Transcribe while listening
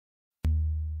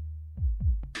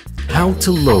How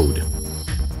to load.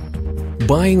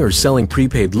 Buying or selling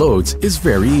prepaid loads is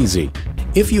very easy.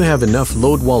 If you have enough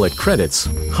Load Wallet credits,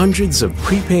 hundreds of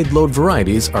prepaid load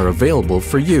varieties are available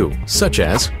for you, such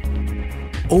as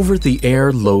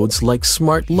over-the-air loads like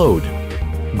Smart Load,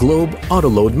 Globe Auto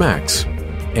Load Max,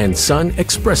 and Sun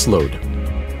Express Load.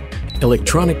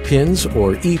 Electronic pins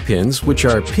or e-pins, which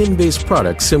are pin-based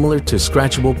products similar to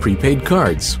scratchable prepaid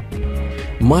cards.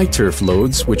 MyTurf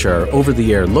loads, which are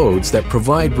over-the-air loads that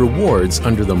provide rewards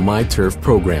under the MyTurf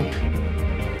program.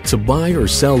 To buy or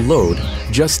sell load,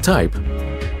 just type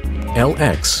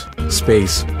LX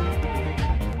space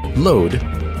load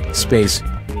space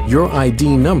your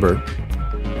ID number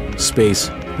space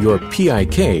your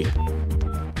PIK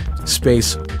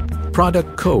space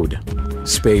product code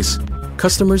space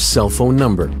customer's cell phone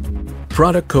number.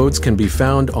 Product codes can be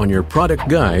found on your product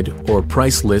guide or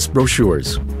price list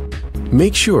brochures.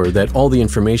 Make sure that all the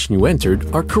information you entered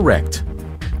are correct,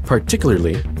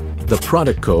 particularly the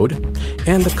product code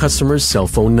and the customer's cell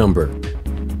phone number.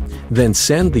 Then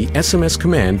send the SMS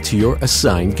command to your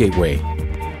assigned gateway.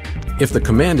 If the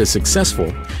command is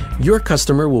successful, your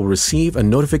customer will receive a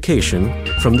notification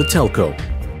from the telco,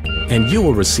 and you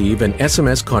will receive an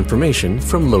SMS confirmation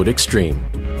from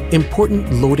LoadExtreme.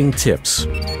 Important loading tips.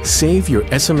 Save your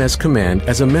SMS command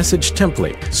as a message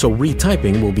template so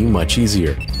retyping will be much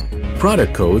easier.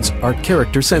 Product codes are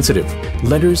character sensitive.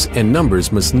 Letters and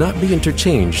numbers must not be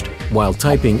interchanged while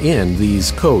typing in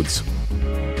these codes.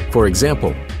 For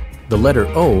example, the letter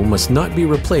O must not be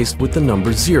replaced with the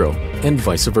number 0 and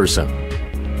vice versa.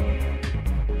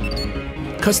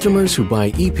 Customers who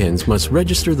buy e-pins must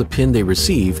register the pin they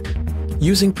receive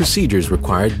using procedures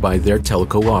required by their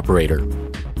telco operator.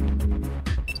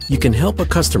 You can help a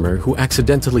customer who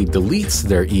accidentally deletes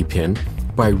their e-pin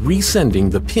by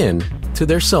resending the pin to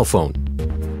their cell phone.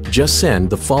 Just send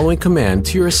the following command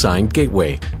to your assigned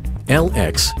gateway: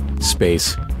 LX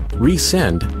space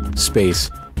resend space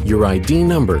your ID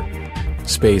number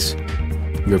space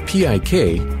your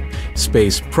PIK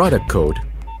space product code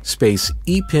space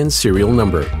e-pin serial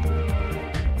number.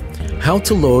 How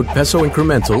to load Peso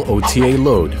Incremental OTA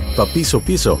load,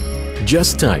 pa-piso-piso.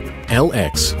 Just type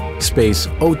LX space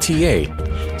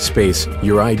OTA space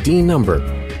your ID number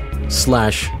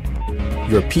slash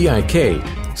your PIK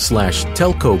slash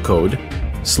telco code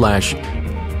slash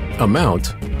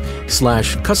amount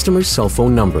slash customer's cell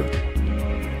phone number.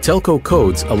 Telco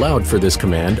codes allowed for this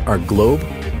command are Globe,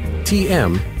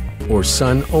 TM, or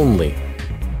Sun only.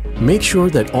 Make sure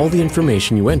that all the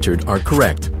information you entered are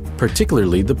correct,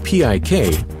 particularly the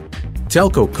PIK,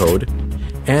 telco code,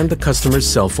 and the customer's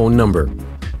cell phone number.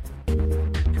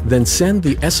 Then send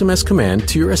the SMS command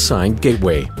to your assigned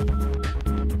gateway.